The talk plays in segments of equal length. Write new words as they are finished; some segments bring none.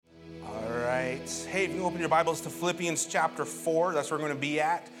right. Hey, if you can open your Bibles to Philippians chapter 4, that's where we're going to be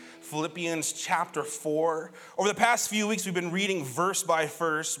at. Philippians chapter 4. Over the past few weeks, we've been reading verse by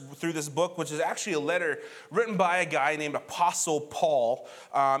verse through this book, which is actually a letter written by a guy named Apostle Paul,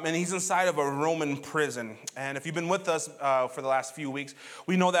 and he's inside of a Roman prison. And if you've been with us for the last few weeks,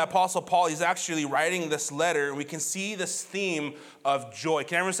 we know that Apostle Paul, he's actually writing this letter, and we can see this theme of joy.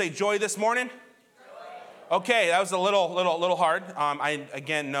 Can everyone say joy this morning? Okay, that was a little hard. I,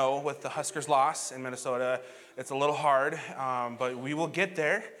 again, know with the Huskers' loss in Minnesota, it's a little hard, but we will get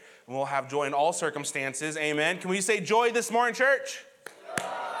there, and we'll have joy in all circumstances. Amen. Can we say joy this morning, church? Joy.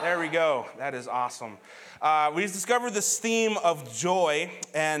 There we go. That is awesome. We discovered this theme of joy,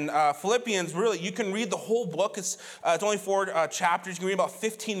 and Philippians, really, you can read the whole book. It's only 4 chapters. You can read about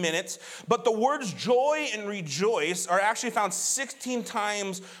 15 minutes. But the words joy and rejoice are actually found 16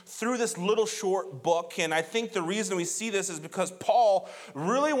 times through this little short book. And I think the reason we see this is because Paul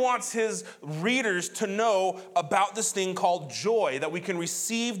really wants his readers to know about this thing called joy, that we can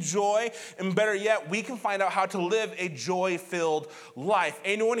receive joy, and better yet, we can find out how to live a joy-filled life.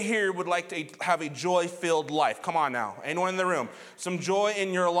 Anyone here would like to have a joy-filled life? Come on now. Anyone in the room? Some joy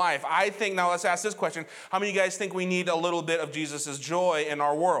in your life. I think, now let's ask this question. How many of you guys think we need a little bit of Jesus' joy in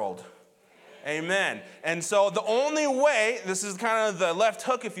our world? Amen. And so the only way, this is kind of the left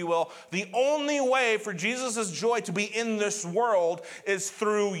hook, if you will, the only way for Jesus' joy to be in this world is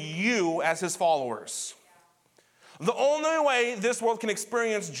through you as his followers. The only way this world can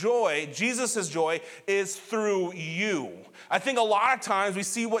experience joy, Jesus' joy, is through you. I think a lot of times we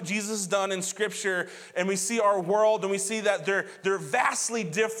see what Jesus has done in Scripture, and we see our world, and we see that they're vastly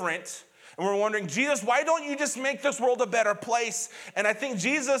different. And we're wondering, Jesus, why don't you just make this world a better place? And I think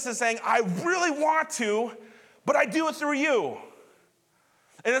Jesus is saying, I really want to, but I do it through you.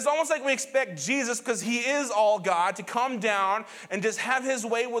 And it's almost like we expect Jesus, because he is all God, to come down and just have his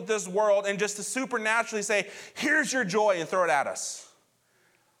way with this world and just to supernaturally say, here's your joy, and throw it at us.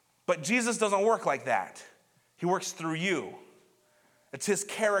 But Jesus doesn't work like that. He works through you. It's his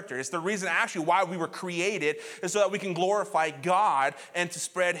character. It's the reason actually why we were created, is so that we can glorify God and to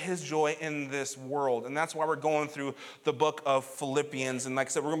spread his joy in this world. And that's why we're going through the book of Philippians. And like I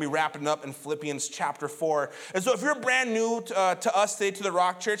said, we're going to be wrapping up in Philippians chapter 4. And so if you're brand new to us today, to the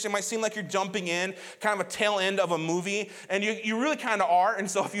Rock Church, it might seem like you're jumping in, kind of a tail end of a movie. And you really kind of are.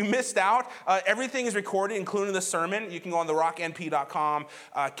 And so if you missed out, everything is recorded, including the sermon. You can go on therocknp.com,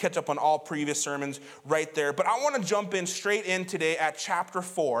 catch up on all previous sermons right there. But I want to jump in straight in today at chapter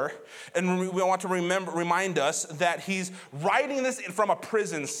 4, and we want to remind us that he's writing this from a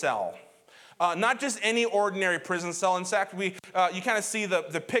prison cell. Not just any ordinary prison cell. In fact, you kind of see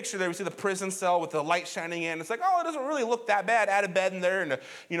the picture there. We see the prison cell with the light shining in. It's like, oh, it doesn't really look that bad. Add a bed in there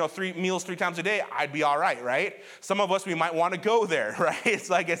and 3 meals 3 times a day. I'd be all right? Some of us, we might want to go there, right? It's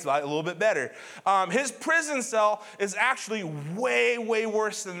like it's a little bit better. His prison cell is actually way, way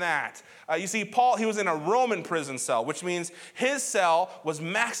worse than that. You see, Paul, he was in a Roman prison cell, which means his cell was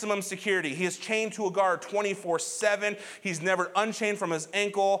maximum security. He is chained to a guard 24/7. He's never unchained from his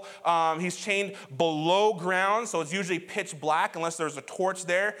ankle. He's chained below ground, so it's usually pitch black unless there's a torch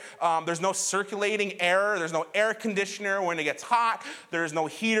there. There's no circulating air. There's no air conditioner when it gets hot. There's no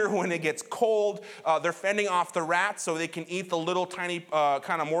heater when it gets cold. They're fending off the rats so they can eat the little tiny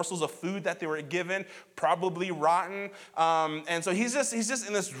kind of morsels of food that they were given, probably rotten. And so he's just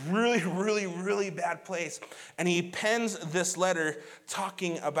in this really, really, really bad place. And he pens this letter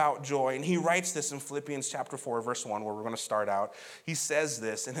talking about joy. And he writes this in Philippians chapter 4, verse 1, where we're going to start out. He says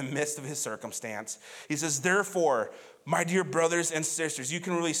this in the midst of his circumstance. He says, therefore, my dear brothers and sisters, you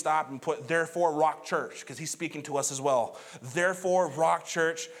can really stop and put, therefore, Rock Church, because he's speaking to us as well. Therefore, Rock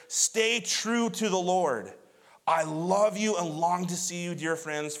Church, stay true to the Lord. I love you and long to see you, dear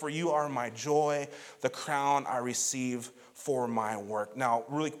friends, for you are my joy, the crown I receive for my work. Now,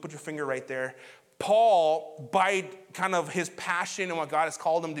 really put your finger right there. Paul, by kind of his passion and what God has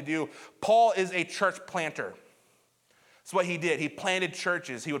called him to do, Paul is a church planter. That's what he did. He planted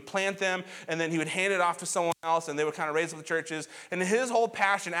churches. He would plant them, and then he would hand it off to someone else, and they would kind of raise up the churches. And his whole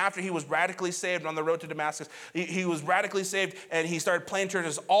passion, after he was radically saved on the road to Damascus, he was radically saved, and he started planting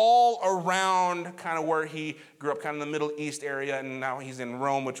churches all around kind of where he grew up, kind of in the Middle East area, and now he's in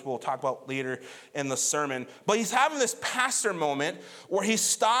Rome, which we'll talk about later in the sermon. But he's having this pastor moment where he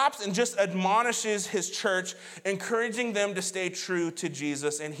stops and just admonishes his church, encouraging them to stay true to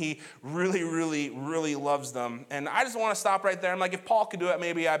Jesus, and he really, really, really loves them. And I just want to stop right there. I'm like, if Paul could do it,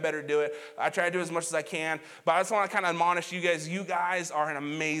 maybe I better do it. I try to do as much as I can, but I just want to kind of admonish you guys. You guys are an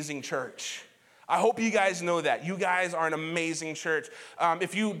amazing church. I hope you guys know that. You guys are an amazing church.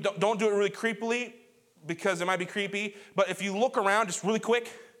 If you don't do it really creepily, because it might be creepy, but if you look around just really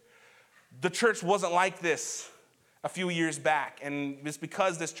quick, The church wasn't like this a few years back, and it's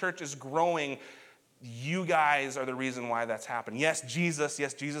because this church is growing. You guys are the reason why that's happened. Yes, Jesus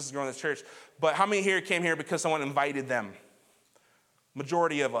is growing this church, but how many here came here because someone invited them?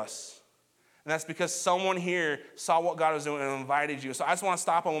 Majority of us. And that's because someone here saw what God was doing and invited you. So I just want to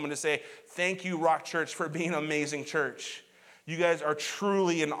stop a moment to say, thank you, Rock Church, for being an amazing church. You guys are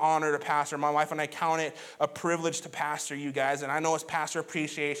truly an honor to pastor. My wife and I count it a privilege to pastor you guys. And I know it's Pastor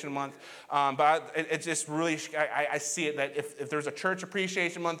Appreciation Month, but it's just really, I see it that if there's a church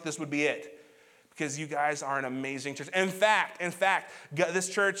appreciation month, this would be it. Because you guys are an amazing church. In fact, this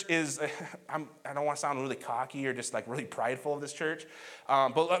church is, I don't want to sound really cocky or just like really prideful of this church,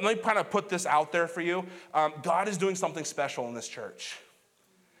 but let me kind of put this out there for you. God is doing something special in this church.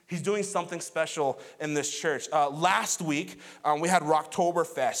 He's doing something special in this church. Last week, we had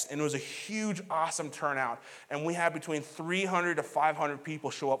Rocktoberfest, and it was a huge, awesome turnout. And we had between 300 to 500 people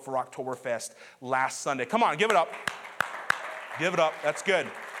show up for Rocktoberfest last Sunday. Come on, give it up. Give it up. That's good.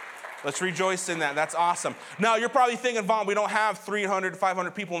 Let's rejoice in that. That's awesome. Now, you're probably thinking, Vaughn, we don't have 300 to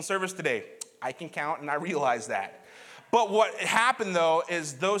 500 people in service today. I can count, and I realize that. But what happened, though,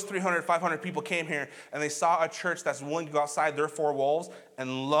 is those 300, 500 people came here, and they saw a church that's willing to go outside their four walls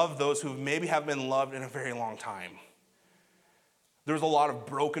and love those who maybe haven't been loved in a very long time. There was a lot of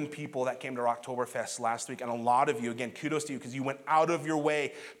broken people that came to Rocktoberfest last week, and a lot of you, again, kudos to you, because you went out of your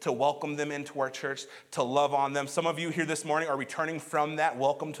way to welcome them into our church, to love on them. Some of you here this morning are returning from that.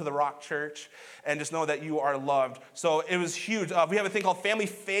 Welcome to the Rock Church, and just know that you are loved. So it was huge. We have a thing called Family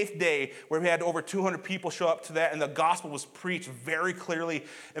Faith Day, where we had over 200 people show up to that, and the gospel was preached very clearly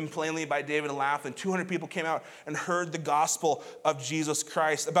and plainly by David and Laugh, and 200 people came out and heard the gospel of Jesus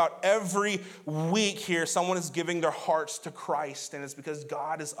Christ. About every week here, someone is giving their hearts to Christ. And it's because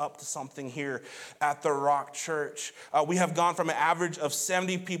God is up to something here at the Rock Church. We have gone from an average of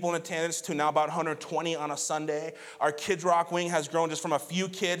 70 people in attendance to now about 120 on a Sunday. Our Kids Rock wing has grown just from a few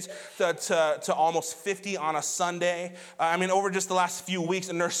kids to almost 50 on a Sunday. Over just the last few weeks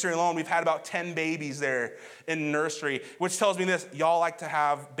in nursery alone, we've had about 10 babies there in nursery, which tells me this: y'all like to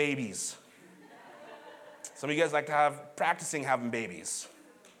have babies. Some of you guys like to have practicing having babies.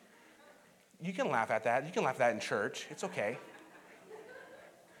 You can laugh at that. You can laugh at that in church. It's okay.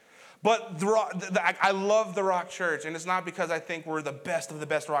 But I love the Rock Church, and it's not because I think we're the best of the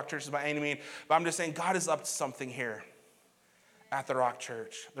best Rock churches by any means, but I'm just saying God is up to something here at the Rock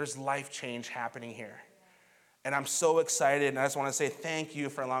Church. There's life change happening here. And I'm so excited, and I just want to say thank you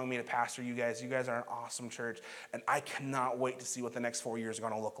for allowing me to pastor you guys. You guys are an awesome church, and I cannot wait to see what the next 4 years are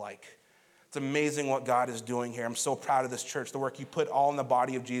going to look like. It's amazing what God is doing here. I'm so proud of this church, the work you put all in the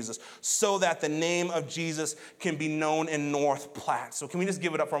body of Jesus, so that the name of Jesus can be known in North Platte. So can we just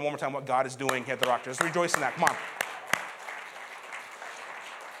give it up for one more time what God is doing here at the Rock Church? Let's rejoice in that. Come on.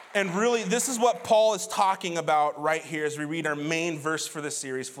 And really, this is what Paul is talking about right here as we read our main verse for this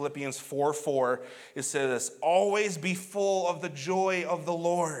series, Philippians 4:4. It says, always be full of the joy of the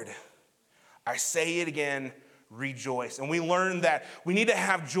Lord. I say it again, rejoice. And we learned that we need to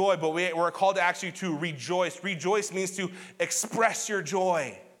have joy, but we're called actually to rejoice. Rejoice means to express your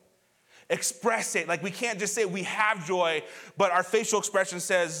joy. Express it. Like, we can't just say we have joy, but our facial expression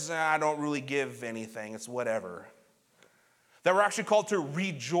says, I don't really give anything. It's whatever. That we're actually called to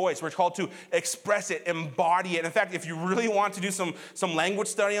rejoice. We're called to express it, embody it. In fact, if you really want to do some language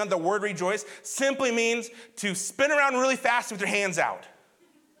study on the word rejoice, simply means to spin around really fast with your hands out.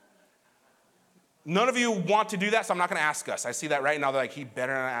 None of you want to do that, so I'm not going to ask us. I see that right now. They're like, he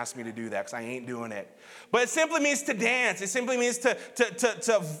better not ask me to do that because I ain't doing it. But it simply means to dance. It simply means to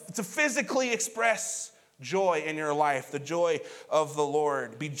physically express joy in your life, the joy of the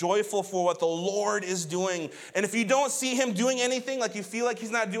Lord. Be joyful for what the Lord is doing. And if you don't see him doing anything, like you feel like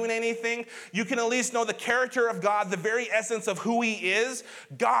he's not doing anything, you can at least know the character of God, the very essence of who he is.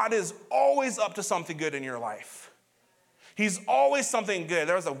 God is always up to something good in your life. He's always something good.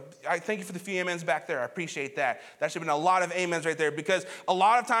 I thank you for the few amens back there. I appreciate that. That should have been a lot of amens right there, because a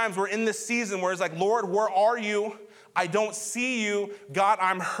lot of times we're in this season where it's like, Lord, where are you? I don't see you. God,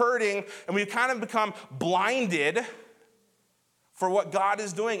 I'm hurting. And we kind of become blinded for what God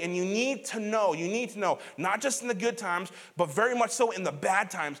is doing. And you need to know, not just in the good times, but very much so in the bad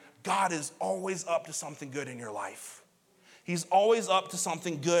times, God is always up to something good in your life. He's always up to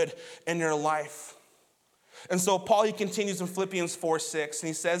something good in your life. And so Paul, he continues in Philippians 4:6, and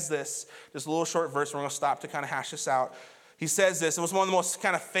he says this, just a little short verse, we're going to stop to kind of hash this out. He says this, it was one of the most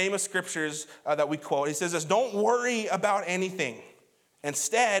kind of famous scriptures that we quote. He says this, don't worry about anything.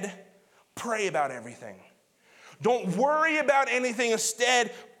 Instead, pray about everything. Don't worry about anything.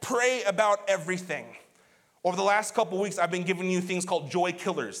 Instead, pray about everything. Over the last couple weeks, I've been giving you things called joy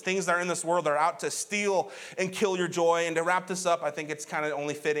killers, things that are in this world that are out to steal and kill your joy. And to wrap this up, I think it's kind of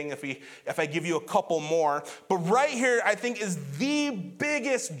only fitting if I give you a couple more. But right here, I think, is the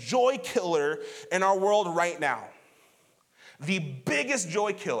biggest joy killer in our world right now. The biggest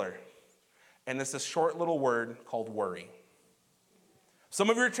joy killer. And it's a short little word called worry. Some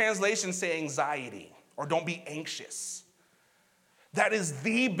of your translations say anxiety or don't be anxious. That is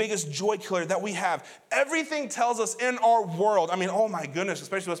the biggest joy killer that we have. Everything tells us in our world. I mean, oh my goodness,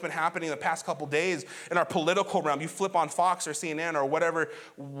 especially what's been happening the past couple days in our political realm. You flip on Fox or CNN or whatever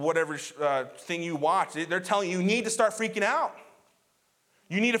thing you watch. They're telling you need to start freaking out.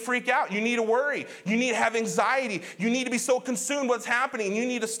 You need to freak out. You need to worry. You need to have anxiety. You need to be so consumed with what's happening. You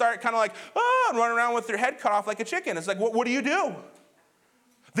need to start kind of like, and run around with your head cut off like a chicken. It's like, what do?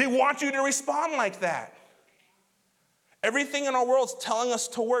 They want you to respond like that. Everything in our world is telling us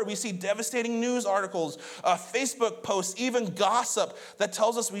to worry. We see devastating news articles, Facebook posts, even gossip that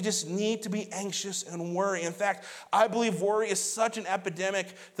tells us we just need to be anxious and worry. In fact, I believe worry is such an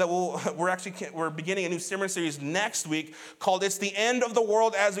epidemic that we're beginning a new sermon series next week called "It's the End of the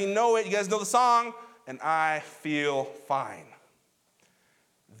World as We Know It." You guys know the song, and I feel fine.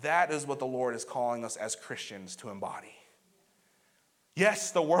 That is what the Lord is calling us as Christians to embody. Yes,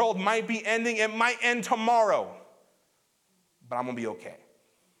 the world might be ending. It might end tomorrow. But I'm going to be okay.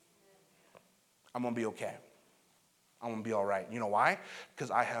 I'm going to be okay. I'm going to be all right. You know why?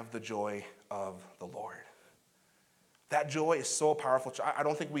 Because I have the joy of the Lord. That joy is so powerful. I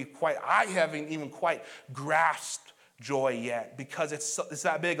don't think I haven't even quite grasped joy yet because it's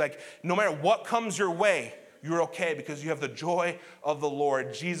that big. Like, no matter what comes your way, you're okay because you have the joy of the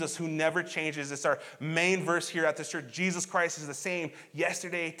Lord. Jesus, who never changes. It's our main verse here at this church. Jesus Christ is the same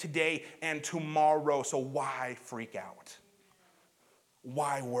yesterday, today, and tomorrow. So why freak out?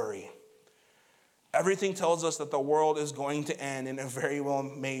 Why worry? Everything tells us that the world is going to end, and it very well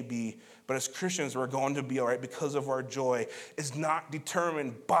may be. But as Christians, we're going to be all right because of our joy is not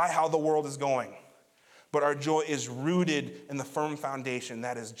determined by how the world is going. But our joy is rooted in the firm foundation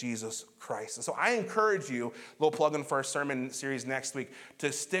that is Jesus Christ. And so I encourage you, a little plug-in for our sermon series next week,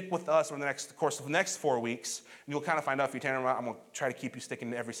 to stick with us over the course of the next 4 weeks. And you'll kind of find out if you turn around. I'm going to try to keep you sticking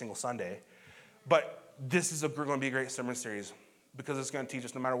to every single Sunday. But this is going to be a great sermon series. Because it's going to teach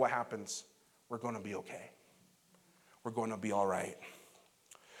us no matter what happens, we're going to be okay. We're going to be all right.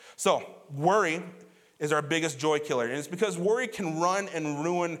 So, worry is our biggest joy killer. And it's because worry can run and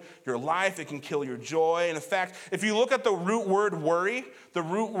ruin your life. It can kill your joy. And in fact, if you look at the root word worry, the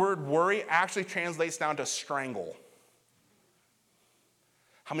root word worry actually translates down to strangle.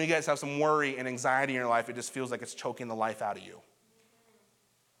 How many of you guys have some worry and anxiety in your life? It just feels like it's choking the life out of you.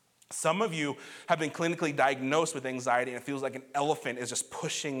 Some of you have been clinically diagnosed with anxiety, and it feels like an elephant is just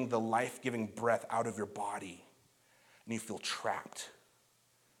pushing the life-giving breath out of your body, and you feel trapped.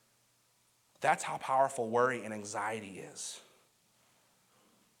 That's how powerful worry and anxiety is.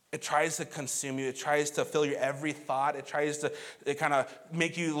 It tries to consume you. It tries to fill your every thought. It tries to kind of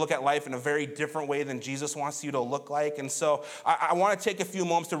make you look at life in a very different way than Jesus wants you to look like. And so I want to take a few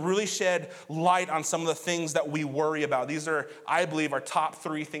moments to really shed light on some of the things that we worry about. These are, I believe, our top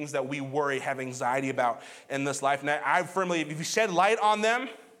 3 things that we worry, have anxiety about in this life. And I firmly believe if you shed light on them,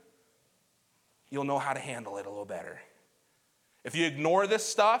 you'll know how to handle it a little better. If you ignore this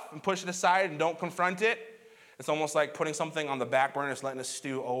stuff and push it aside and don't confront it, it's almost like putting something on the back burner, just letting it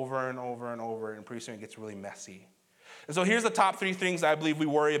stew over and over and over, and pretty soon it gets really messy. And so here's the top 3 things I believe we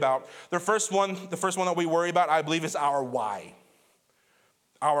worry about. The first one that we worry about, I believe, is our why.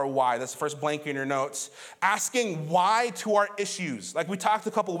 Our why. That's the first blank in your notes. Asking why to our issues. Like we talked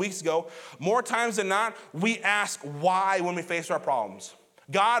a couple of weeks ago, more times than not, we ask why when we face our problems.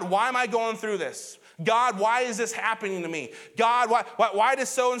 God, why am I going through this? God, why is this happening to me? God, why did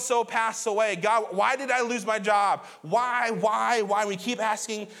so-and-so pass away? God, why did I lose my job? Why? We keep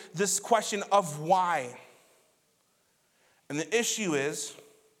asking this question of why. And the issue is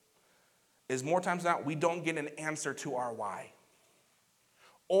more times than not, we don't get an answer to our why.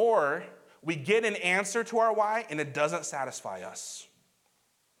 Or we get an answer to our why, and it doesn't satisfy us.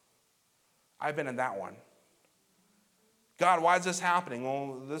 I've been in that one. God, why is this happening?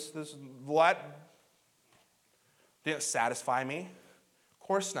 Well, this didn't satisfy me. Of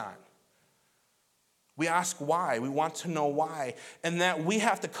course not. We ask why. We want to know why. And that we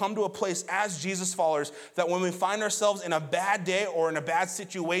have to come to a place as Jesus followers that when we find ourselves in a bad day or in a bad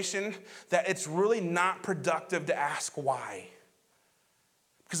situation, that it's really not productive to ask why.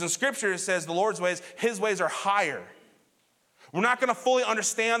 Because in Scripture it says the Lord's ways, his ways are higher. We're not going to fully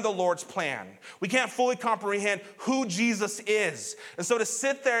understand the Lord's plan. We can't fully comprehend who Jesus is. And so to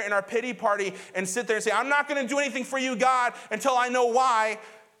sit there in our pity party and sit there and say, I'm not going to do anything for you, God, until I know why,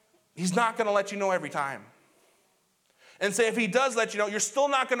 he's not going to let you know every time. And say if he does let you know, you're still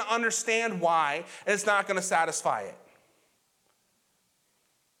not going to understand why, and it's not going to satisfy it.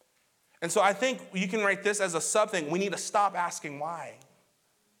 And so I think you can write this as a sub thing. We need to stop asking why.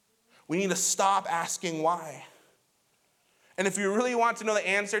 We need to stop asking why. And if you really want to know the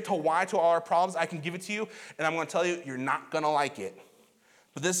answer to why to all our problems, I can give it to you, and I'm going to tell you, you're not going to like it.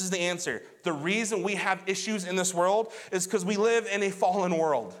 But this is the answer. The reason we have issues in this world is because we live in a fallen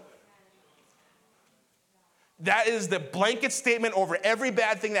world. That is the blanket statement over every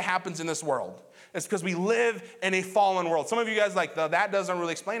bad thing that happens in this world. It's because we live in a fallen world. Some of you guys are like, that doesn't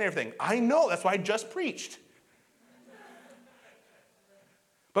really explain everything. I know, that's why I just preached.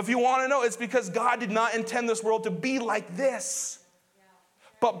 But if you want to know, it's because God did not intend this world to be like this.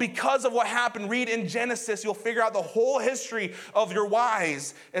 But because of what happened, read in Genesis, you'll figure out the whole history of your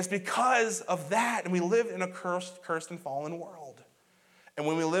whys. It's because of that. And we live in a cursed and fallen world. And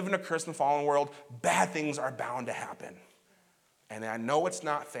when we live in a cursed and fallen world, bad things are bound to happen. And I know it's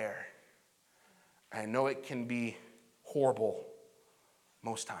not fair. I know it can be horrible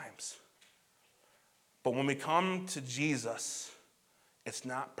most times. But when we come to Jesus, it's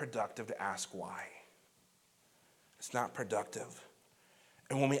not productive to ask why. It's not productive.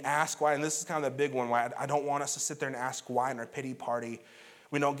 And when we ask why, and this is kind of the big one, why I don't want us to sit there and ask why in our pity party,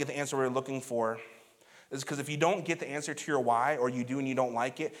 we don't get the answer we're looking for, is because if you don't get the answer to your why, or you do and you don't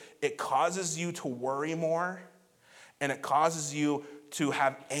like it, it causes you to worry more, and it causes you to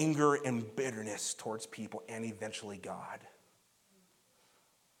have anger and bitterness towards people and eventually God.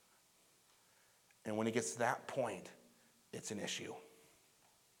 And when it gets to that point, it's an issue.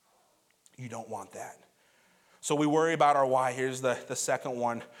 You don't want that. So we worry about our why. Here's the second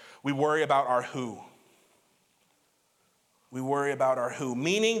one. We worry about our who. We worry about our who,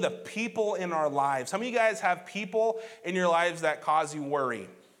 meaning the people in our lives. How many of you guys have people in your lives that cause you worry?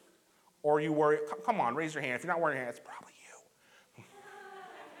 Or you worry, come on, raise your hand. If you're not wearing your hand, it's probably you.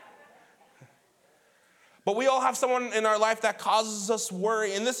 But we all have someone in our life that causes us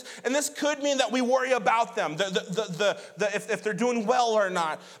worry. And this could mean that we worry about them, if they're doing well or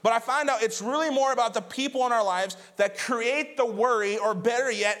not. But I find out it's really more about the people in our lives that create the worry, or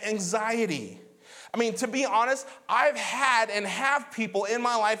better yet, anxiety. I mean, to be honest, I've had and have people in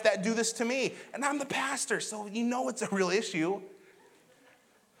my life that do this to me. And I'm the pastor, so you know it's a real issue.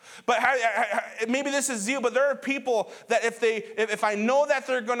 But maybe this is you, but there are people that if I know that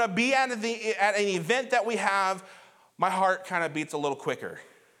they're going to be at an event that we have, my heart kind of beats a little quicker.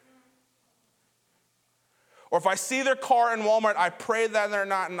 Or if I see their car in Walmart, I pray that they're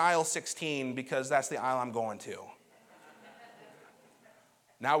not in aisle 16 because that's the aisle I'm going to.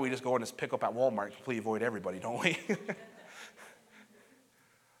 Now we just go and just pick up at Walmart and completely avoid everybody, don't we?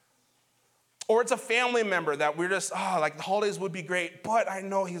 Or it's a family member that we're just, like the holidays would be great, but I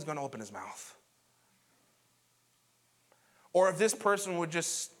know he's going to open his mouth. Or if this person would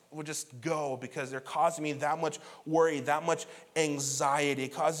just go because they're causing me that much worry, that much anxiety.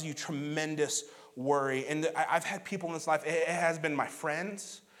 It causes you tremendous worry. And I've had people in this life, it has been my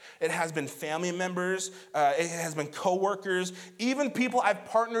friends, it has been family members, it has been coworkers, even people I've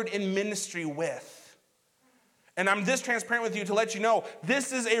partnered in ministry with. And I'm this transparent with you to let you know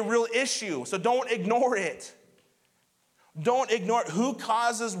this is a real issue, so don't ignore it. Don't ignore it. Who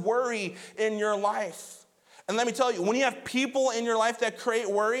causes worry in your life? And let me tell you, when you have people in your life that create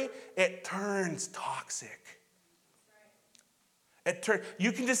worry, it turns toxic.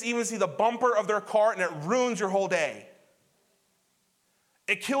 You can just even see the bumper of their car and it ruins your whole day.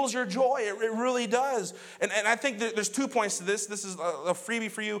 It kills your joy. It really does. And I think there's 2 points to this. This is a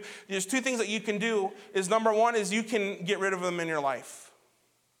freebie for you. There's 2 things that you can do. Number one is you can get rid of them in your life.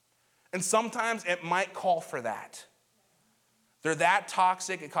 And sometimes it might call for that. They're that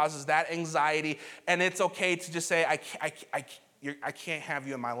toxic. It causes that anxiety. And it's okay to just say, I can't have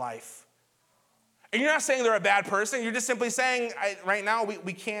you in my life. And you're not saying they're a bad person. You're just simply saying, right now,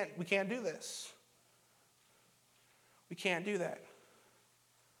 we can't do this. We can't do that.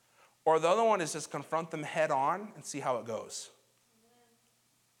 Or the other one is just confront them head on and see how it goes.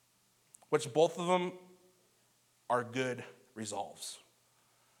 Which both of them are good resolves.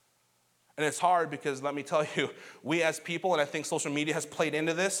 And it's hard because let me tell you, we as people, and I think social media has played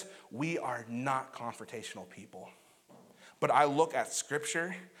into this, we are not confrontational people. But I look at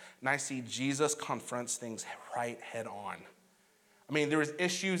Scripture and I see Jesus confronts things right head on. I mean, there was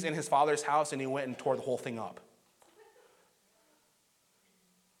issues in his father's house and he went and tore the whole thing up.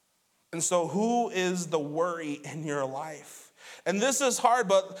 And so who is the worry in your life? And this is hard,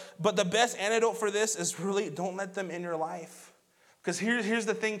 but the best antidote for this is really don't let them in your life. Because here's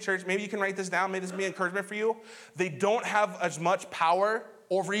the thing, church. Maybe you can write this down. Maybe this be encouragement for you. They don't have as much power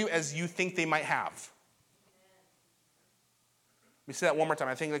over you as you think they might have. Let me say that one more time.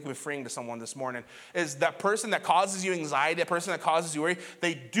 I think that could be freeing to someone this morning. Is that person that causes you anxiety, that person that causes you worry,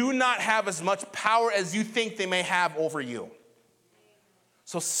 they do not have as much power as you think they may have over you.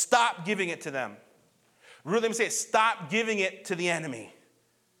 So stop giving it to them. Really, let me say it. Stop giving it to the enemy.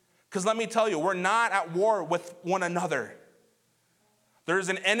 Because let me tell you, we're not at war with one another. There's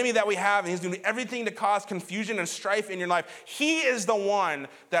an enemy that we have, and he's doing everything to cause confusion and strife in your life. He is the one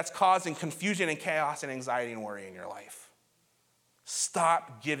that's causing confusion and chaos and anxiety and worry in your life.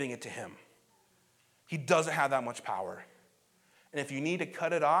 Stop giving it to him. He doesn't have that much power. And if you need to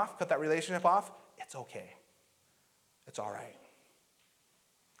cut it off, cut that relationship off, it's okay. It's all right.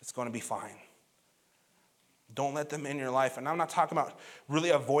 It's going to be fine. Don't let them in your life. And I'm not talking about really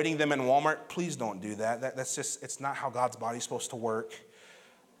avoiding them in Walmart. Please don't do that. That's just, it's not how God's body's supposed to work.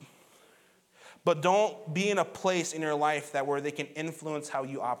 But don't be in a place in your life that where they can influence how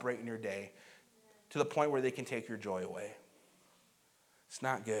you operate in your day to the point where they can take your joy away. It's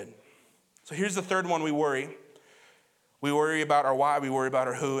not good. So here's the third one we worry. We worry about our why, we worry about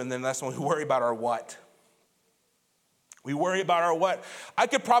our who, and then that's when we worry about our what. We worry about our what. I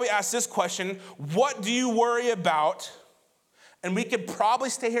could probably ask this question, what do you worry about? And we could probably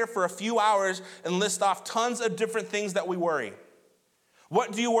stay here for a few hours and list off tons of different things that we worry.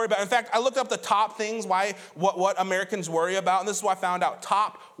 What do you worry about? In fact, I looked up the top things, what Americans worry about, and this is what I found out.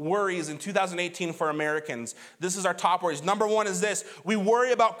 Top worries in 2018 for Americans. This is our top worries. Number one is this. We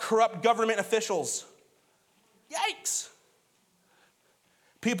worry about corrupt government officials. Yikes.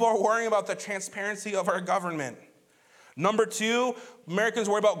 People are worrying about the transparency of our government. Number two, Americans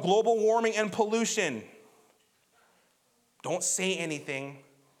worry about global warming and pollution. Don't say anything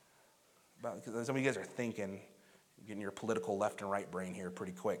about, because some of you guys are thinking, getting your political left and right brain here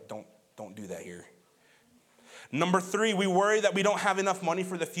pretty quick. Don't do that here. Number three, we worry that we don't have enough money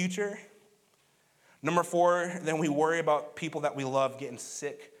for the future. Number four, then we worry about people that we love getting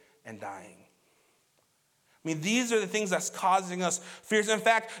sick and dying. I mean, these are the things that's causing us fears. In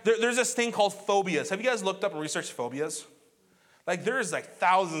fact, there's this thing called phobias. Have you guys looked up and researched phobias? Like, there's like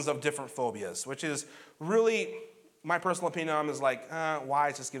thousands of different phobias, which is really, my personal opinion on them is like, why?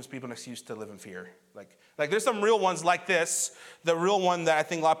 It just gives people an excuse to live in fear. Like there's some real ones like this. The real one that I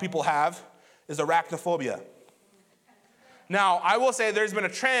think a lot of people have is arachnophobia. Now, I will say there's been a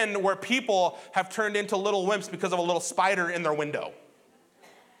trend where people have turned into little wimps because of a little spider in their window.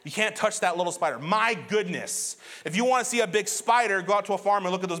 You can't touch that little spider. My goodness. If you want to see a big spider, go out to a farm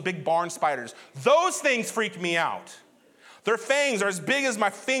and look at those big barn spiders. Those things freak me out. Their fangs are as big as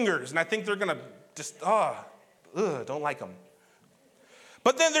my fingers, and I think they're going to just, don't like them.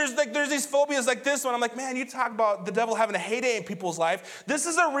 But then there's these phobias like this one. I'm like, man, you talk about the devil having a heyday in people's life. This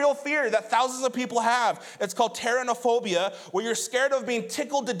is a real fear that thousands of people have. It's called pteronophobia, where you're scared of being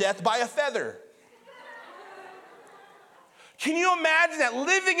tickled to death by a feather. Can you imagine that?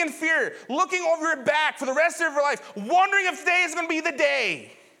 Living in fear, looking over your back for the rest of your life, wondering if today is going to be the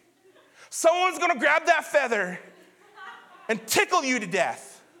day. Someone's going to grab that feather and tickle you to death.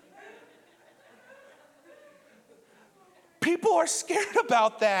 People are scared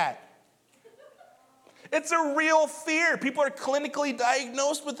about that. It's a real fear. People are clinically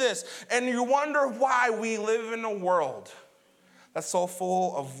diagnosed with this. And you wonder why we live in a world that's so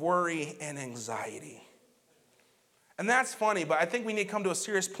full of worry and anxiety. And that's funny, but I think we need to come to a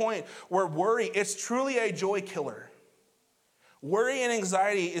serious point where worry is truly a joy killer. Worry and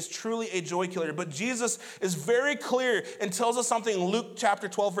anxiety is truly a joy killer. But Jesus is very clear and tells us something in Luke chapter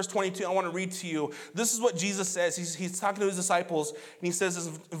 12, verse 22. I want to read to you. This is what Jesus says. He's talking to his disciples, and he says this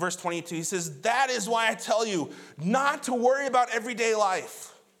in verse 22. He says, that is why I tell you not to worry about everyday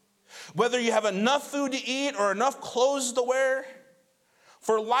life, whether you have enough food to eat or enough clothes to wear.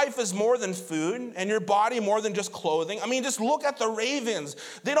 For life is more than food, and your body more than just clothing. I mean, just look at the ravens.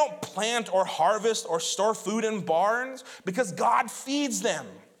 They don't plant or harvest or store food in barns because God feeds them.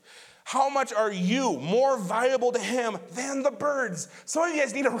 How much are you more valuable to him than the birds? Some of you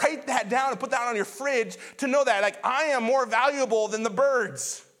guys need to write that down and put that on your fridge to know that. Like, I am more valuable than the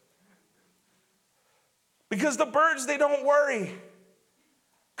birds. Because the birds, they don't worry.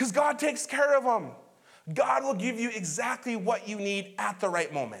 Because God takes care of them. God will give you exactly what you need at the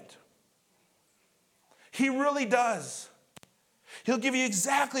right moment. He really does. He'll give you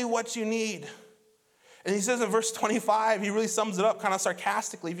exactly what you need. And he says in verse 25, he really sums it up kind of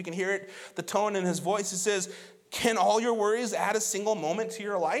sarcastically. If you can hear it, the tone in his voice, he says, can all your worries add a single moment to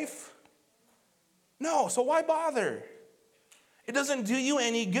your life? No, so why bother? It doesn't do you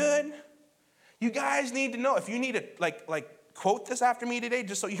any good. You guys need to know. If you need to quote this after me today,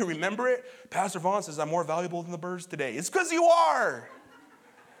 just so you remember it. Pastor Vaughn says, I'm more valuable than the birds today. It's because you are.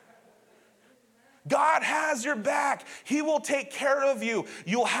 God has your back. He will take care of you.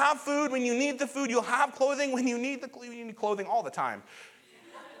 You'll have food when you need the food. You'll have clothing when you need clothing all the time.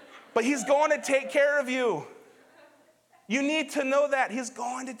 But he's going to take care of you. You need to know that. He's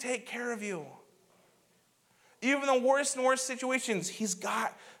going to take care of you. Even the worst and worst situations, he's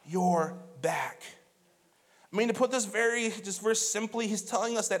got your back. I mean, to put this very simply, he's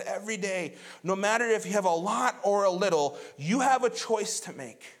telling us that every day, no matter if you have a lot or a little, you have a choice to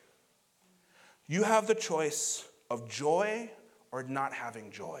make. You have the choice of joy or not having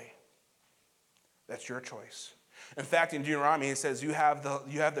joy. That's your choice. In fact, in Deuteronomy, it says you have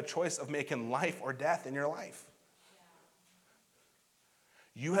the choice of making life or death in your life.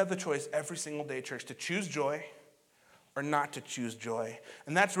 You have the choice every single day, church, to choose joy or not to choose joy.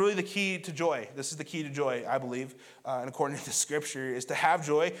 And that's really the key to joy. This is the key to joy, I believe, and according to the scripture, is to have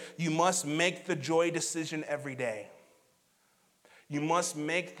joy. You must make the joy decision every day. You must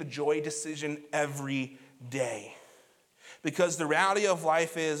make the joy decision every day. Because the reality of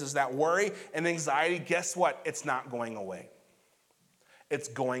life is that worry and anxiety, guess what? It's not going away. It's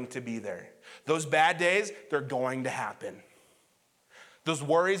going to be there. Those bad days, they're going to happen. Those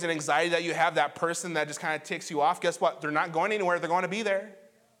worries and anxiety that you have, that person that just kind of ticks you off, guess what? They're not going anywhere. They're going to be there.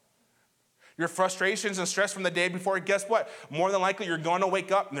 Your frustrations and stress from the day before, guess what? More than likely, you're going to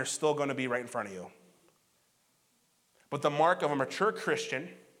wake up and they're still going to be right in front of you. But the mark of a mature Christian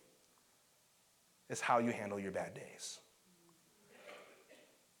is how you handle your bad days.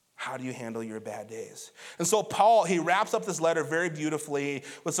 How do you handle your bad days? And so Paul, he wraps up this letter very beautifully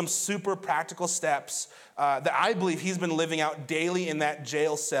with some super practical steps that I believe he's been living out daily in that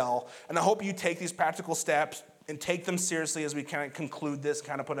jail cell. And I hope you take these practical steps and take them seriously as we kind of conclude this,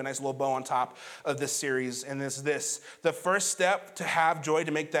 kind of put a nice little bow on top of this series. And this. The first step to have joy,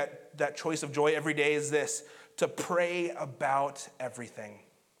 to make that choice of joy every day is this: to pray about everything.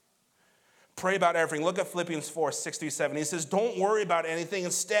 Pray about everything. Look at Philippians 4, 6-7. He says, don't worry about anything.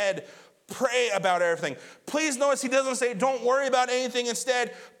 Instead, pray about everything. Please notice he doesn't say, don't worry about anything.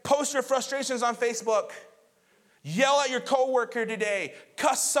 Instead, post your frustrations on Facebook. Yell at your coworker today.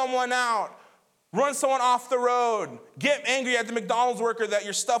 Cuss someone out. Run someone off the road. Get angry at the McDonald's worker that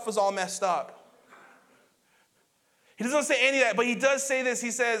your stuff was all messed up. He doesn't say any of that, but he does say this.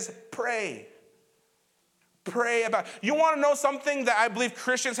 He says, pray. Pray about. You want to know something that I believe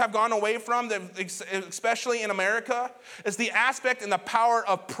Christians have gone away from, especially in America? Is the aspect and the power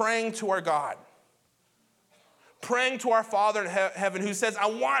of praying to our God. Praying to our Father in heaven who says, I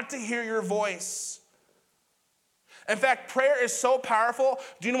want to hear your voice. In fact, prayer is so powerful.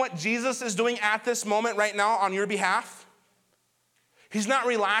 Do you know what Jesus is doing at this moment right now on your behalf? He's not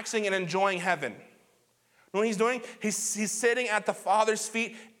relaxing and enjoying heaven. You know what he's doing? He's sitting at the Father's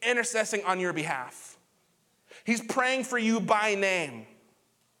feet, intercessing on your behalf. He's praying for you by name.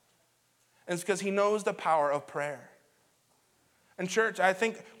 And it's because he knows the power of prayer. And church, I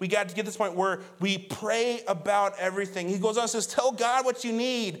think we got to get to this point where we pray about everything. He goes on and says, tell God what you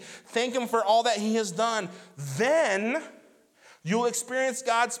need. Thank him for all that he has done. Then you'll experience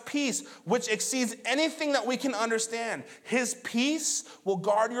God's peace, which exceeds anything that we can understand. His peace will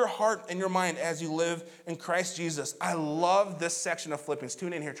guard your heart and your mind as you live in Christ Jesus. I love this section of Philippians.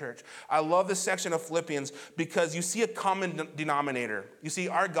 Tune in here, church. I love this section of Philippians because you see a common denominator. You see,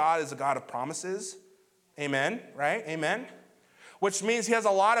 our God is a God of promises. Amen, right? Amen. Which means he has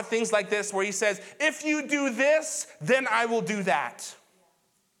a lot of things like this where he says, if you do this, then I will do that.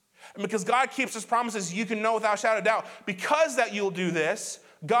 And because God keeps his promises, you can know without a shadow of doubt, because that you'll do this,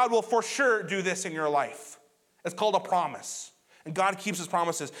 God will for sure do this in your life. It's called a promise. And God keeps his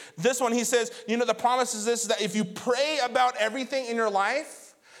promises. This one, he says, the promise is this, is that if you pray about everything in your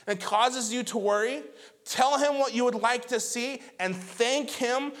life and causes you to worry, tell him what you would like to see and thank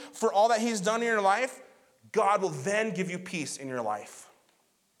him for all that he's done in your life, God will then give you peace in your life.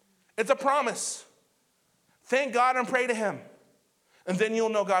 It's a promise. Thank God and pray to him. And then you'll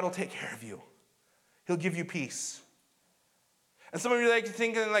know God will take care of you. He'll give you peace. And some of you are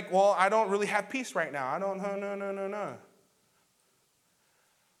thinking, well, I don't really have peace right now. No.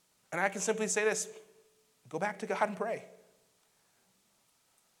 And I can simply say this. Go back to God and pray.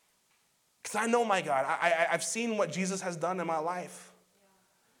 Because I know my God. I've seen what Jesus has done in my life.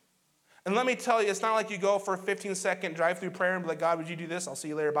 And let me tell you, it's not like you go for a 15-second drive-through prayer and be like, God, would you do this? I'll see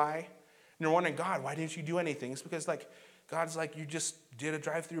you later, bye. And you're wondering, God, why didn't you do anything? It's because God's like, you just did a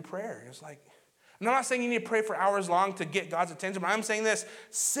drive-through prayer. It's like, and I'm not saying you need to pray for hours long to get God's attention, but I'm saying this,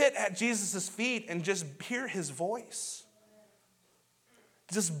 sit at Jesus' feet and just hear his voice.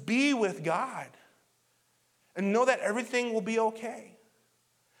 Just be with God and know that everything will be okay.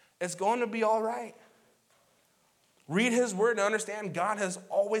 It's going to be all right. Read his word and understand God has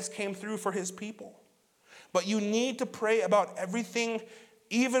always came through for his people. But you need to pray about everything,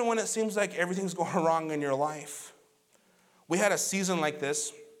 even when it seems like everything's going wrong in your life. We had a season like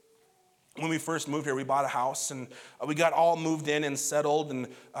this. When we first moved here, we bought a house, and we got all moved in and settled. And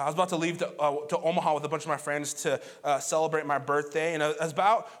I was about to leave to Omaha with a bunch of my friends to celebrate my birthday. And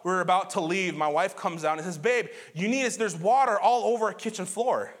we were about to leave, my wife comes out and says, "Babe, you need this. There's water all over our kitchen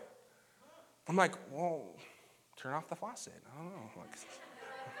floor." I'm like, "Well, turn off the faucet." I don't know.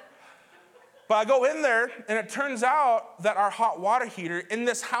 But I go in there, and it turns out that our hot water heater in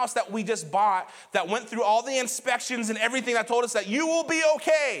this house that we just bought, that went through all the inspections and everything that told us that you will be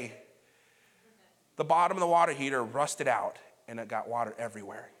okay, the bottom of the water heater rusted out, and it got water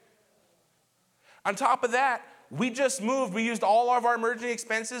everywhere. On top of that, we just moved. We used all of our emergency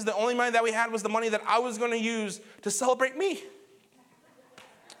expenses. The only money that we had was the money that I was going to use to celebrate me.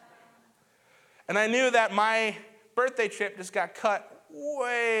 And I knew that my birthday trip just got cut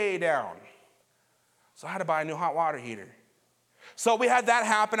way down. So I had to buy a new hot water heater. So we had that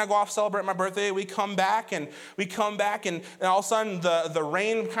happen. I go off, celebrate my birthday. We come back, and all of a sudden the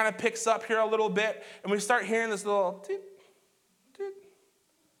rain kind of picks up here a little bit, and we start hearing this little toot, toot,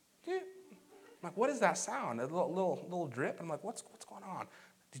 toot. I'm like, what is that sound? A little drip. I'm like, what's going on?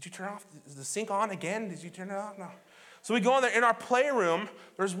 Did you turn off? Is the sink on again? Did you turn it off? No. So we go in there. In our playroom,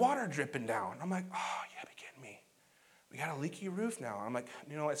 there's water dripping down. I'm like, oh, you gotta be kidding me. We got a leaky roof now. I'm like,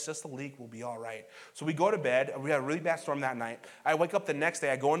 it's just a leak. We'll be all right. So we go to bed. We had a really bad storm that night. I wake up the next day.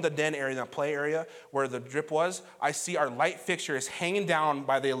 I go in the den area, the play area where the drip was. I see our light fixture is hanging down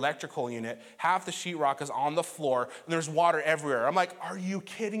by the electrical unit. Half the sheetrock is on the floor, and there's water everywhere. I'm like, are you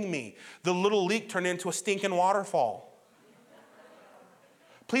kidding me? The little leak turned into a stinking waterfall.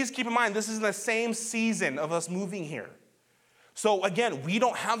 Please keep in mind, this is in the same season of us moving here. So again, we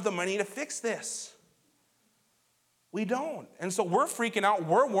don't have the money to fix this. We don't. And so we're freaking out.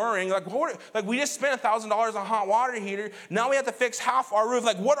 We're worrying. Like we just spent $1,000 on a hot water heater. Now we have to fix half our roof.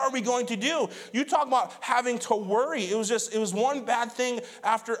 Like, what are we going to do? You talk about having to worry. It was one bad thing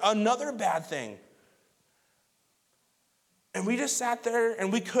after another bad thing. And we just sat there,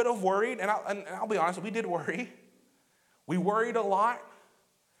 and we could have worried. And I'll be honest, we did worry. We worried a lot.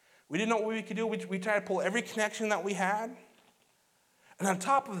 We didn't know what we could do. We tried to pull every connection that we had. And on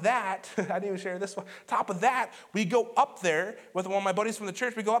top of that, I didn't even share this one. Top of that, we go up there with one of my buddies from the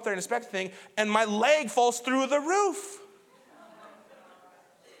church. We go up there and inspect the thing, and my leg falls through the roof.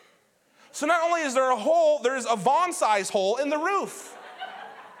 So not only is there a hole, there's a Vaughn-size hole in the roof.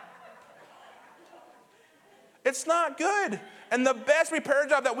 It's not good. And the best repair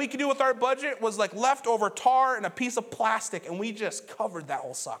job that we could do with our budget was like leftover tar and a piece of plastic, and we just covered that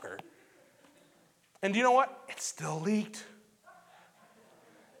whole sucker. And do you know what? It still leaked.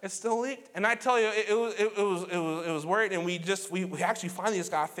 It still leaked. And I tell you, it was worried, and we actually finally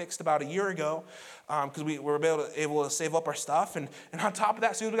just got fixed about a year ago because we were able to save up our stuff. And on top of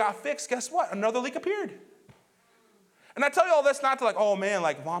that, as soon as we got fixed, guess what? Another leak appeared. And I tell you all this not to like, oh man,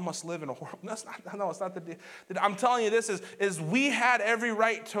 like Mom must live in a horrible, it's not the deal. I'm telling you this is we had every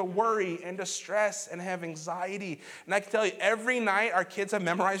right to worry and to stress and have anxiety. And I can tell you, every night our kids have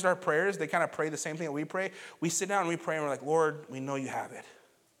memorized our prayers. They kind of pray the same thing that we pray. We sit down and we pray, and we're like, Lord, we know you have it.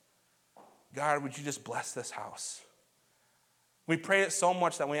 God, would you just bless this house? We prayed it so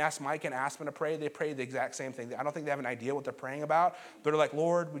much that when we asked Mike and Aspen to pray, they prayed the exact same thing. I don't think they have an idea what they're praying about. They're like,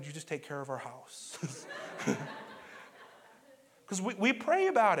 Lord, would you just take care of our house? Because we pray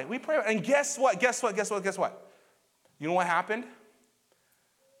about it. We pray about it. And guess what? You know what happened?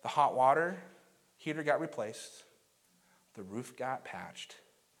 The hot water heater got replaced. The roof got patched.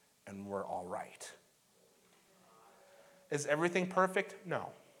 And we're all right. Is everything perfect? No.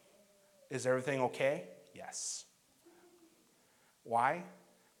 Is everything okay? Yes. Why?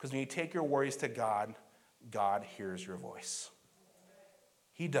 Because when you take your worries to God, God hears your voice.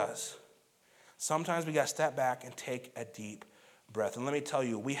 He does. Sometimes we got to step back and take a deep breath. And let me tell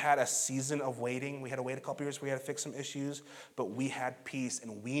you, we had a season of waiting. We had to wait a couple years. We had to fix some issues. But we had peace,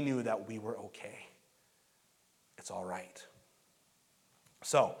 and we knew that we were okay. It's all right.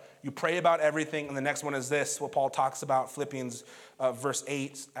 So, you pray about everything, and the next one is this, what Paul talks about, Philippians verse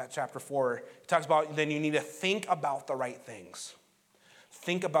 8 at chapter 4. He talks about then you need to think about the right things.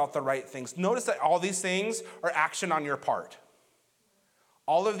 Think about the right things. Notice that all these things are action on your part.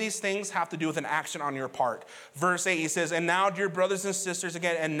 All of these things have to do with an action on your part. Verse 8, he says, and now, dear brothers and sisters,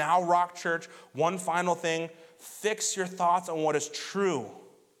 again, and now, Rock Church, one final thing, fix your thoughts on what is true,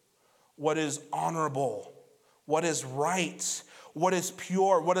 what is honorable, what is right, what is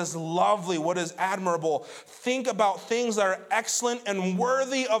pure, what is lovely, what is admirable. Think about things that are excellent and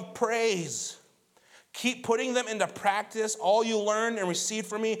worthy of praise. Keep putting them into practice, all you learned and received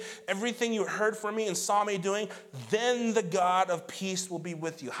from me, everything you heard from me and saw me doing, then the God of peace will be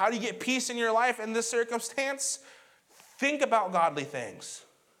with you. How do you get peace in your life in this circumstance? Think about godly things.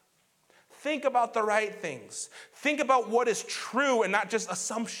 Think about the right things. Think about what is true and not just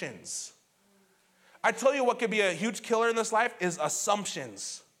assumptions. I tell you what could be a huge killer in this life is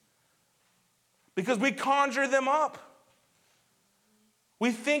assumptions. Because we conjure them up. We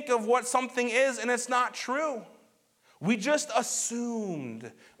think of what something is and it's not true. We just assumed.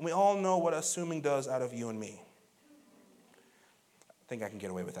 And we all know what assuming does out of you and me. I think I can get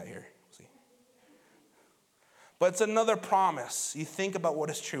away with that here. See? But it's another promise. You think about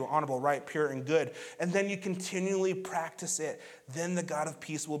what is true, honorable, right, pure, and good, and then you continually practice it. Then the God of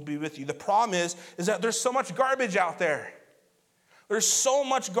peace will be with you. The problem is that there's so much garbage out there. There's so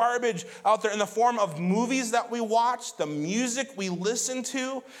much garbage out there in the form of movies that we watch, the music we listen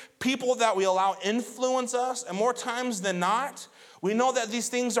to, people that we allow influence us, and more times than not, we know that these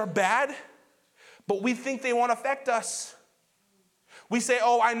things are bad, but we think they won't affect us. We say,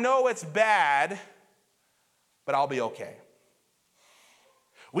 oh, I know it's bad, but I'll be okay.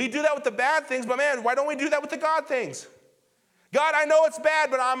 We do that with the bad things, but man, why don't we do that with the God things? God, I know it's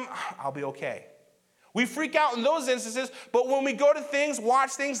bad, but I'll be okay. We freak out in those instances, but when we go to things,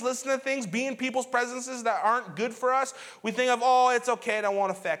 watch things, listen to things, be in people's presences that aren't good for us, we think of, oh, it's okay, it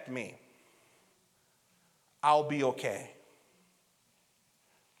won't affect me. I'll be okay.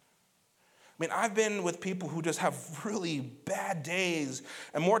 I mean, I've been with people who just have really bad days,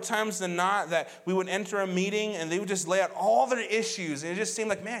 and more times than not that we would enter a meeting and they would just lay out all their issues, and it just seemed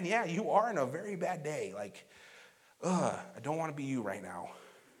like, man, yeah, you are in a very bad day. Like, I don't want to be you right now.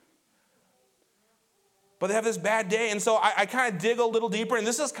 But they have this bad day, and so I kind of dig a little deeper, and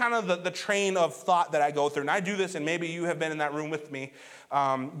this is kind of the train of thought that I go through, and I do this, and maybe you have been in that room with me,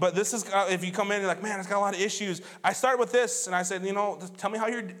 but this is, if you come in and you're like, man, it's got a lot of issues, I start with this, and I said, tell me how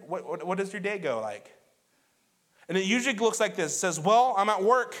what does your day go like? And it usually looks like this. It says, well, I'm at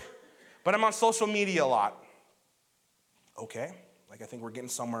work, but I'm on social media a lot. Okay. Like, I think we're getting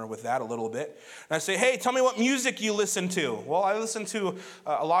somewhere with that a little bit. And I say, hey, tell me what music you listen to. Well, I listen to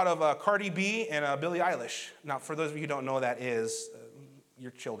a lot of Cardi B and Billie Eilish. Now, for those of you who don't know what that is,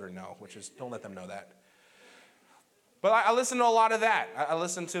 your children know, which is, don't let them know that. But I listen to a lot of that. I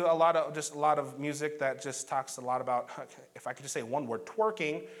listen to a lot of music that just talks a lot about, if I could just say one word,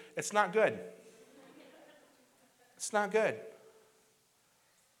 twerking. It's not good. It's not good.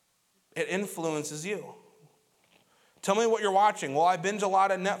 It influences you. Tell me what you're watching. Well, I binge a lot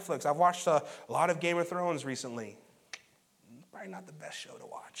of Netflix. I've watched a lot of Game of Thrones recently. Probably not the best show to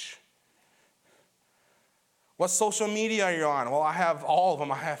watch. What social media are you on? Well, I have all of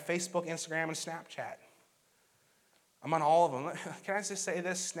them. I have Facebook, Instagram, and Snapchat. I'm on all of them. Can I just say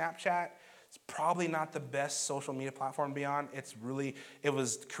this? Snapchat is probably not the best social media platform to be on. It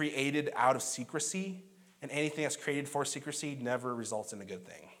was created out of secrecy, and anything that's created for secrecy never results in a good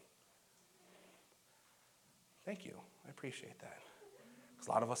thing. Thank you. I appreciate that. Because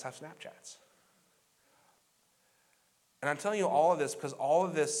a lot of us have Snapchats. And I'm telling you all of this because all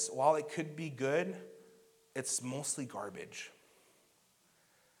of this, while it could be good, it's mostly garbage.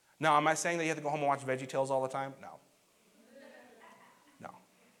 Now, am I saying that you have to go home and watch VeggieTales all the time? No. No.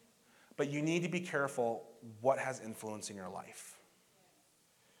 But you need to be careful what has influence in your life.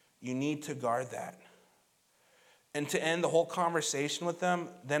 You need to guard that. And to end the whole conversation with them,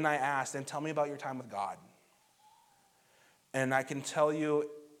 then I asked, then tell me about your time with God. And I can tell you,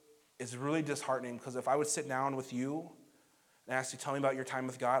 it's really disheartening because if I would sit down with you and ask you, tell me about your time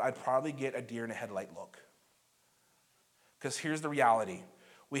with God, I'd probably get a deer in a headlight look. Because here's the reality.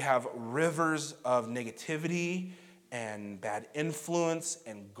 We have rivers of negativity and bad influence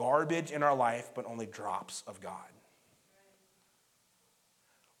and garbage in our life, but only drops of God.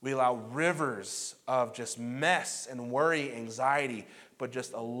 We allow rivers of just mess and worry, anxiety, but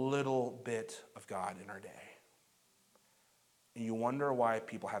just a little bit of God in our day. And you wonder why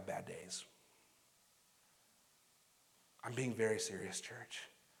people have bad days. I'm being very serious, church.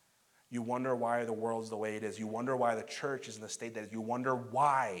 You wonder why the world's the way it is. You wonder why the church is in the state that it is. You wonder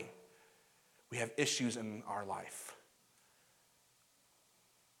why we have issues in our life.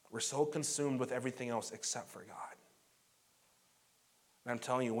 We're so consumed with everything else except for God. And I'm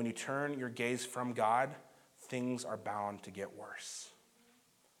telling you, when you turn your gaze from God, things are bound to get worse.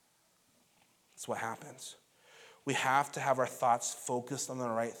 That's what happens. We have to have our thoughts focused on the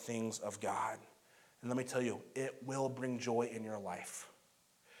right things of God. And let me tell you, it will bring joy in your life.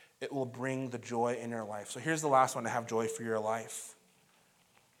 it will bring the joy in your life. So here's the last one to have joy for your life.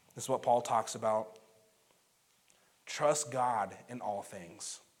 This is what Paul talks about. Trust God in all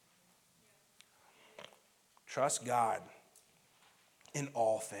things. Trust God in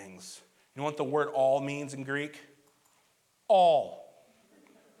all things. You know what the word all means in Greek? All.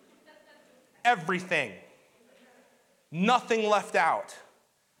 Everything. Nothing left out.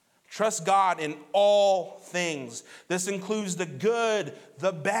 Trust God in all things. This includes the good,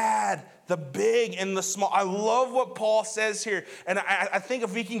 the bad, the big, and the small. I love what Paul says here. And I think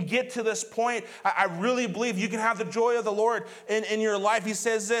if we can get to this point, I really believe you can have the joy of the Lord in your life. He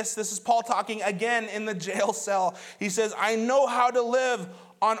says this is Paul talking again in the jail cell. He says, I know how to live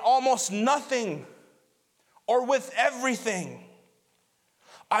on almost nothing or with everything.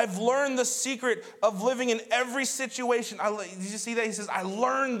 I've learned the secret of living in every situation. Did you see that? He says, I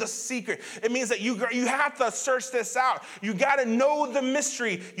learned the secret. It means that you have to search this out. You got to know the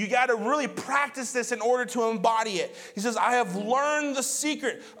mystery. You got to really practice this in order to embody it. He says, I have learned the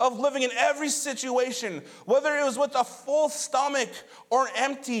secret of living in every situation, whether it was with a full stomach or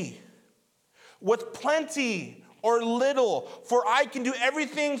empty, with plenty or little, for I can do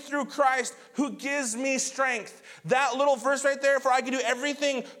everything through Christ who gives me strength. That little verse right there, for I can do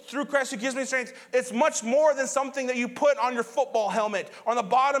everything through Christ who gives me strength, it's much more than something that you put on your football helmet, on the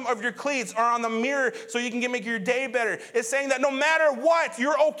bottom of your cleats, or on the mirror so you can make your day better. It's saying that no matter what,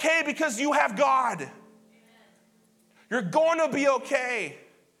 you're okay because you have God. You're going to be okay.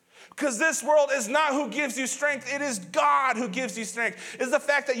 Because this world is not who gives you strength. It is God who gives you strength. It's the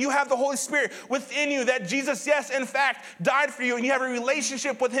fact that you have the Holy Spirit within you, that Jesus, yes, in fact, died for you, and you have a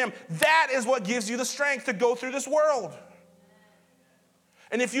relationship with him. That is what gives you the strength to go through this world.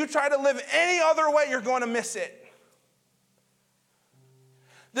 And if you try to live any other way, you're going to miss it.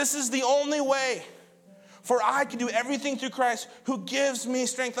 This is the only way. For I can do everything through Christ who gives me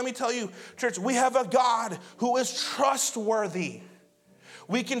strength. Let me tell you, church, we have a God who is trustworthy.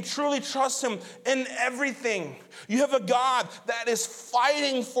 We can truly trust him in everything. You have a God that is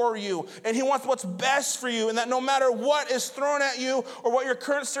fighting for you, and he wants what's best for you, and that no matter what is thrown at you or what your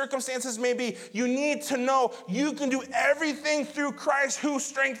current circumstances may be, you need to know you can do everything through Christ who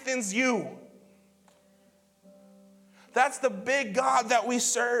strengthens you. That's the big God that we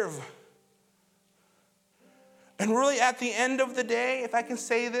serve. And really at the end of the day, if I can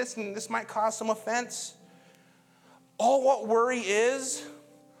say this, and this might cause some offense, all what worry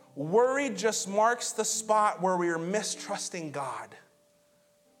just marks the spot where we are mistrusting God.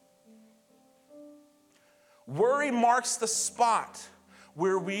 Worry marks the spot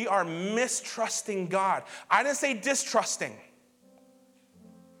where we are mistrusting God. I didn't say distrusting.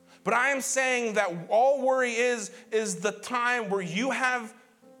 But I am saying that all worry is the time where you have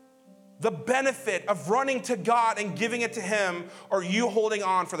the benefit of running to God and giving it to him, or you holding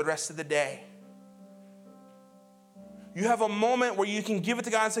on for the rest of the day. You have a moment where you can give it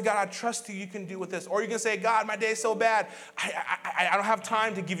to God and say, God, I trust you can do with this. Or you can say, God, my day's so bad. I don't have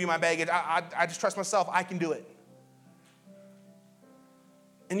time to give you my baggage. I just trust myself. I can do it.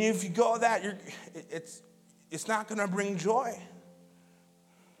 And if you go that, it's not going to bring joy.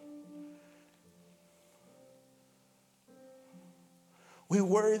 We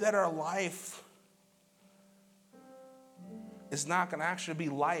worry that our life is not going to actually be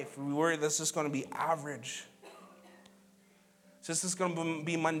life. We worry that it's just going to be average. This is going to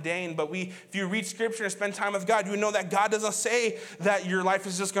be mundane, but if you read Scripture and spend time with God, you know that God doesn't say that your life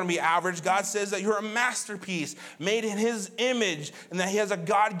is just going to be average. God says that you're a masterpiece made in his image, and that he has a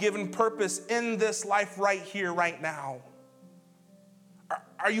God-given purpose in this life right here, right now.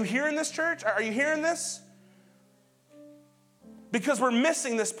 Are you hearing this, church? Are you hearing this? Because we're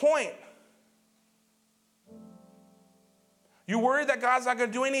missing this point. You're worried that God's not going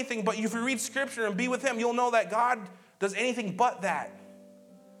to do anything, but if you read Scripture and be with him, you'll know that God does anything but that.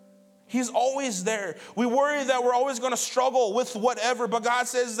 He's always there. We worry that we're always going to struggle with whatever, but God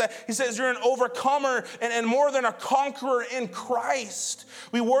says you're an overcomer and more than a conqueror in Christ.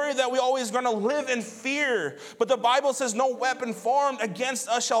 We worry that we're always going to live in fear, but the Bible says no weapon formed against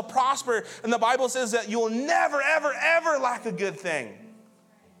us shall prosper, and the Bible says that you'll never, ever, ever lack a good thing.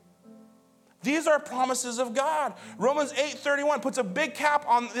 These are promises of God. Romans 8:31 puts a big cap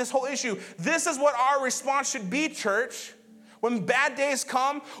on this whole issue. This is what our response should be, church. When bad days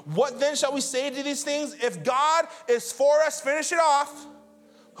come, what then shall we say to these things? If God is for us, finish it off,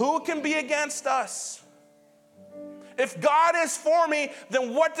 who can be against us? If God is for me,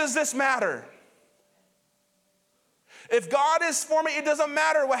 then what does this matter? If God is for me, it doesn't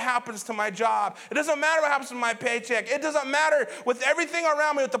matter what happens to my job. It doesn't matter what happens to my paycheck. It doesn't matter with everything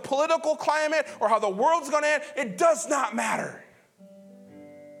around me, with the political climate or how the world's going to end. It does not matter.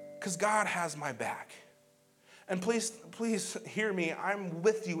 Because God has my back. And please hear me. I'm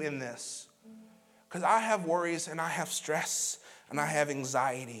with you in this. Because I have worries and I have stress and I have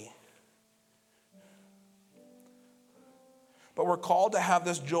anxiety. But we're called to have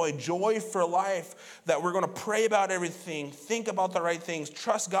this joy for life, that we're going to pray about everything, think about the right things,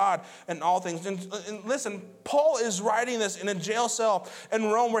 trust God in all things. And listen, Paul is writing this in a jail cell in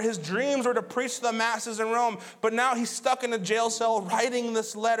Rome where his dreams were to preach to the masses in Rome. But now he's stuck in a jail cell writing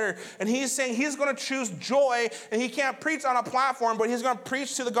this letter. And he's saying he's going to choose joy, and he can't preach on a platform, but he's going to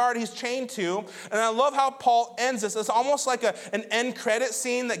preach to the guard he's chained to. And I love how Paul ends this. It's almost like an end credit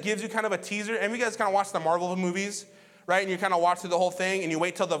scene that gives you kind of a teaser. And you guys kind of watch the Marvel movies? Right? And you kind of watch through the whole thing, and you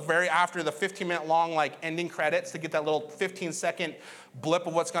wait till the very after the 15-minute long ending credits to get that little 15-second blip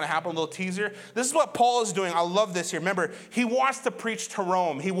of what's going to happen, a little teaser. This is what Paul is doing. I love this here. Remember, he wants to preach to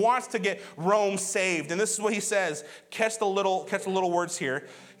Rome. He wants to get Rome saved. And this is what he says. Catch the little words here.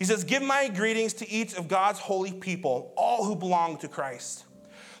 He says, "Give my greetings to each of God's holy people, all who belong to Christ.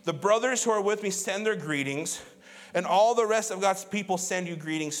 The brothers who are with me send their greetings, and all the rest of God's people send you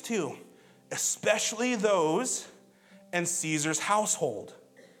greetings too, especially those and Caesar's household."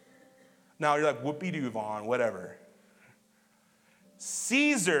 Now you're like, whoopee-doo, Vaughn, whatever.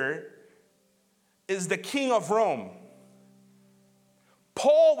 Caesar is the king of Rome.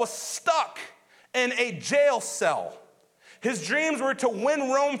 Paul was stuck in a jail cell. His dreams were to win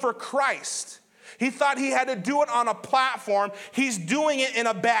Rome for Christ. He thought he had to do it on a platform. He's doing it in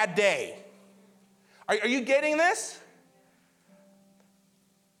a bad day. Are you getting this?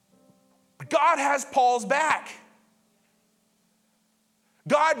 God has Paul's back.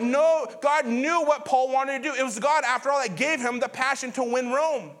 God knew what Paul wanted to do. It was God, after all, that gave him the passion to win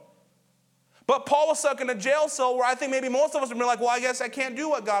Rome. But Paul was stuck in a jail cell where I think maybe most of us would be like, well, I guess I can't do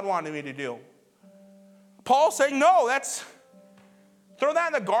what God wanted me to do. Paul's saying, no, throw that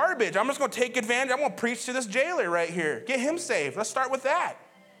in the garbage. I'm just going to take advantage. I'm going to preach to this jailer right here. Get him saved. Let's start with that.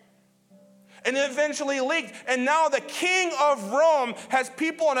 And it eventually leaked. And now the king of Rome has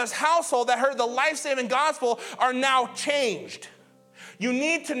people in his household that heard the life-saving gospel are now changed. You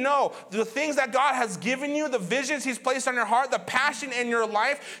need to know the things that God has given you, the visions he's placed on your heart, the passion in your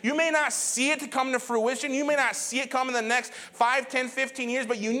life. You may not see it to come to fruition. You may not see it come in the next 5, 10, 15 years,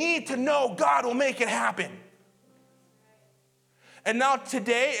 but you need to know God will make it happen. And now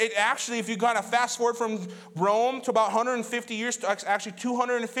today, if you kind of fast forward from Rome to about 150 years, to actually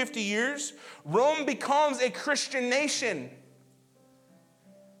 250 years, Rome becomes a Christian nation.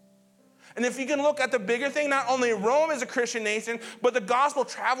 And if you can look at the bigger thing, not only Rome is a Christian nation, but the gospel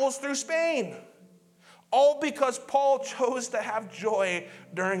travels through Spain. All because Paul chose to have joy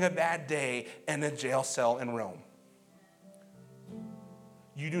during a bad day in a jail cell in Rome.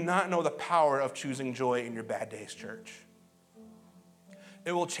 You do not know the power of choosing joy in your bad days, church.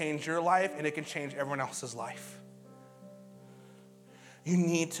 It will change your life, and it can change everyone else's life. You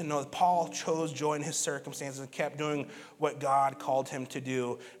need to know that Paul chose joy in his circumstances and kept doing what God called him to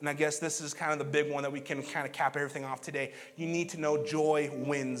do. And I guess this is kind of the big one that we can kind of cap everything off today. You need to know joy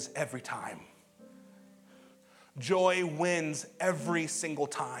wins every time. Joy wins every single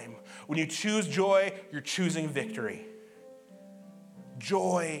time. When you choose joy, you're choosing victory.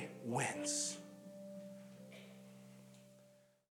 Joy wins.